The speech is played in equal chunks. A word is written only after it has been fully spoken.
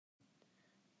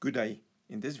Good day.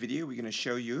 In this video we're going to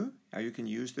show you how you can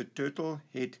use the turtle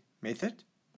head method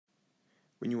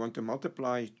when you want to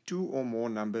multiply two or more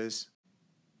numbers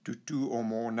to two or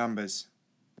more numbers.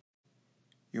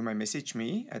 You may message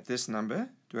me at this number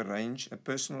to arrange a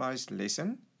personalized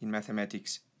lesson in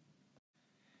mathematics.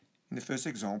 In the first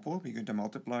example we're going to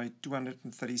multiply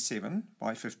 237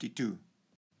 by 52.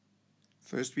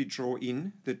 First we draw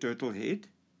in the turtle head.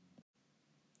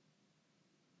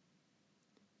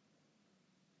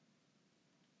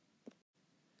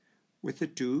 With the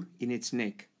 2 in its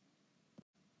neck.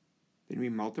 Then we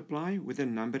multiply with a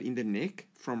number in the neck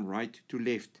from right to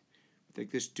left. We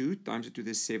take this 2, times it to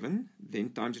the 7, then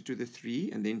times it to the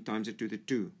 3, and then times it to the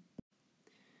 2.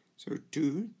 So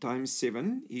 2 times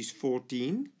 7 is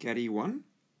 14, carry 1.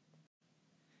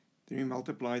 Then we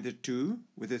multiply the 2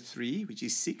 with a 3, which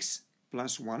is 6,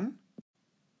 plus 1.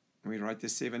 And we write the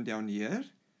 7 down here.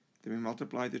 Then we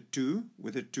multiply the 2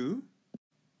 with a 2,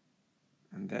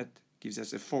 and that gives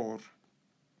us a 4.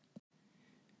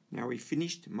 Now we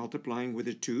finished multiplying with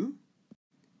a 2.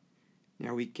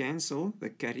 Now we cancel the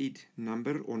carried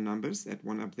number or numbers, that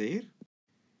one up there.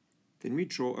 Then we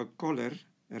draw a collar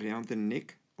around the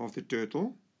neck of the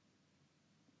turtle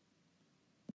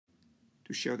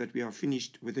to show that we are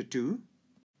finished with a 2.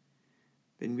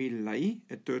 Then we lay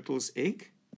a turtle's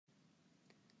egg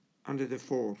under the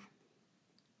 4.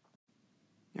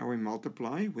 Now we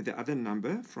multiply with the other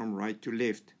number from right to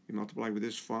left. We multiply with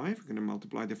this 5. We're going to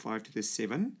multiply the 5 to the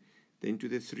 7, then to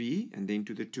the 3, and then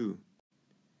to the 2.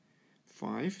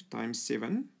 5 times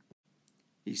 7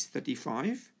 is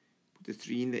 35. Put the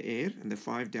 3 in the air and the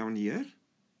 5 down here.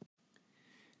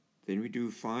 Then we do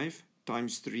 5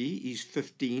 times 3 is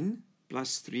 15,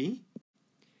 plus 3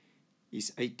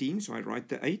 is 18. So I write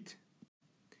the 8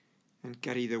 and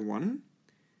carry the 1.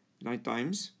 Then I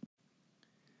times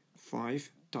 5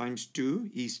 times 2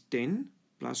 is 10,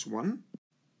 plus 1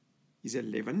 is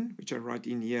 11, which I write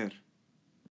in here.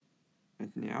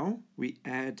 And now we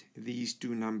add these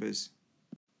two numbers.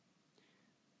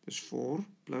 This 4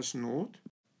 plus 0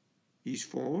 is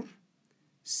 4.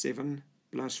 7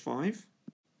 plus 5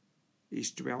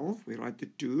 is 12. We write the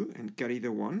 2 and carry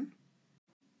the 1.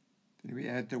 Then we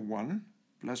add the 1.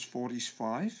 Plus 4 is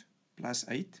 5. Plus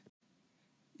 8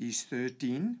 is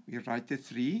 13. We write the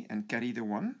 3 and carry the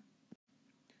 1.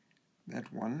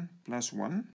 That 1 plus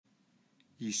 1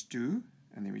 is 2,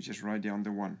 and then we just write down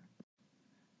the 1.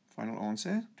 Final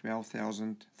answer,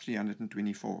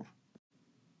 12,324.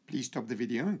 Please stop the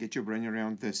video and get your brain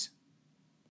around this.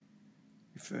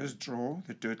 We first draw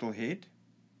the turtle head,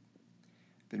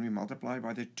 then we multiply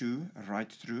by the 2 right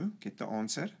through, get the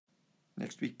answer.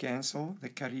 Next we cancel the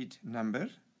carried number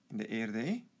in the air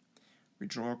there. We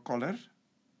draw a collar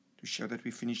to show that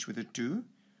we finished with a 2.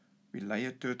 We lay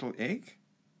a turtle egg.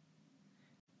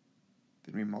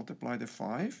 Then we multiply the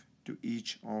 5 to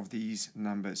each of these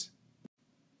numbers.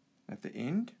 At the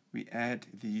end, we add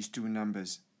these two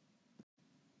numbers.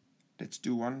 Let's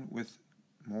do one with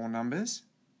more numbers.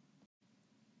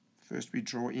 First we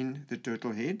draw in the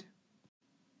turtle head.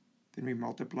 Then we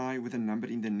multiply with a number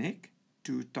in the neck.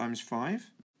 2 times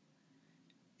 5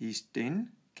 is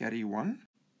 10, carry 1.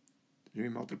 Then we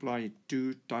multiply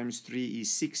 2 times 3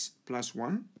 is 6 plus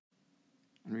 1.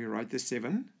 And we write the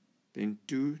 7. Then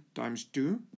 2 times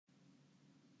 2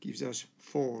 gives us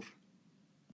 4.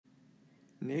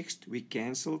 Next, we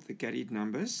cancel the carried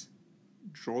numbers,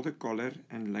 draw the collar,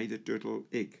 and lay the turtle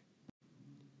egg.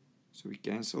 So we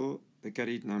cancel the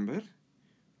carried number.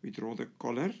 We draw the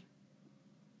collar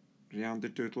around the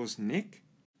turtle's neck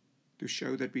to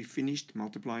show that we finished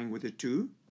multiplying with a 2.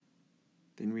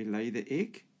 Then we lay the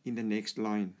egg in the next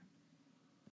line.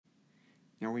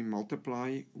 Now we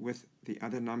multiply with the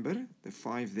other number, the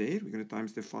 5 there. We're going to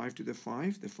times the 5 to the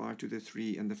 5, the 5 to the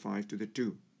 3, and the 5 to the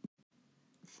 2.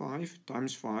 5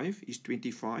 times 5 is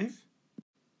 25.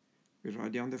 We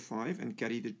write down the 5 and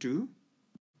carry the 2.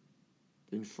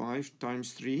 Then 5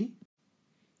 times 3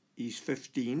 is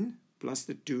 15, plus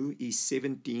the 2 is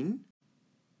 17.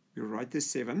 We write the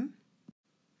 7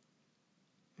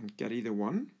 and carry the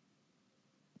 1.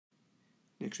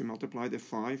 Next we multiply the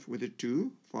 5 with the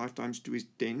 2. 5 times 2 is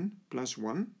 10, plus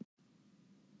 1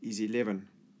 is 11.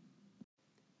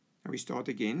 Now we start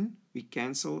again. We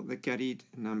cancel the carried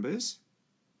numbers.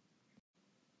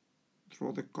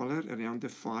 Draw the collar around the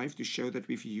 5 to show that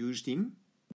we've used him.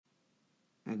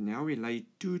 And now we lay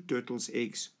 2 turtles'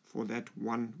 eggs for that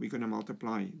 1 we're going to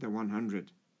multiply, the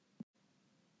 100.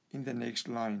 In the next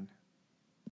line.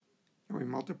 Now we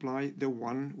multiply the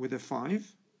 1 with a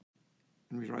 5.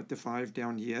 And we write the 5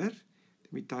 down here.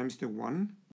 Then we times the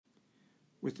 1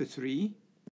 with the 3.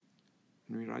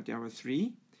 And we write our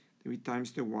 3. Then we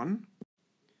times the 1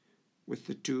 with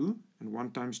the 2, and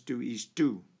 1 times 2 is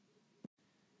 2.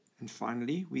 And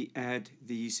finally, we add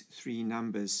these three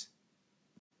numbers.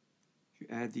 You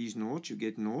add these noughts, you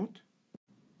get naught.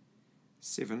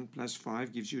 7 plus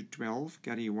 5 gives you 12,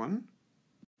 carry 1.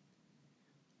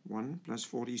 1 plus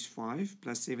 4 is 5,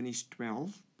 plus 7 is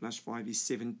 12, plus 5 is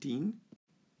 17.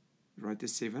 Write the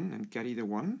 7 and carry the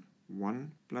 1.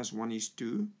 1 plus 1 is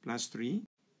 2, plus 3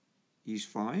 is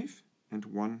 5, and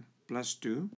 1 plus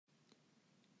 2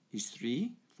 is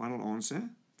 3. Final answer,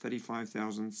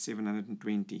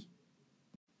 35,720.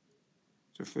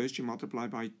 So first you multiply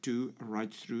by 2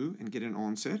 right through and get an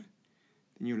answer.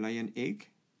 Then you lay an egg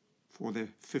for the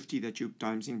 50 that you're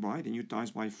timesing by. Then you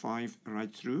times by 5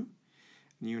 right through.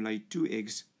 And you lay 2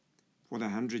 eggs for the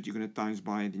 100 you're going to times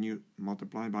by. And then you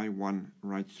multiply by 1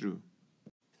 right through.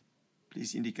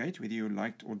 Please indicate whether you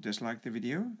liked or disliked the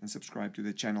video and subscribe to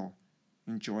the channel.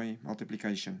 Enjoy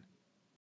multiplication.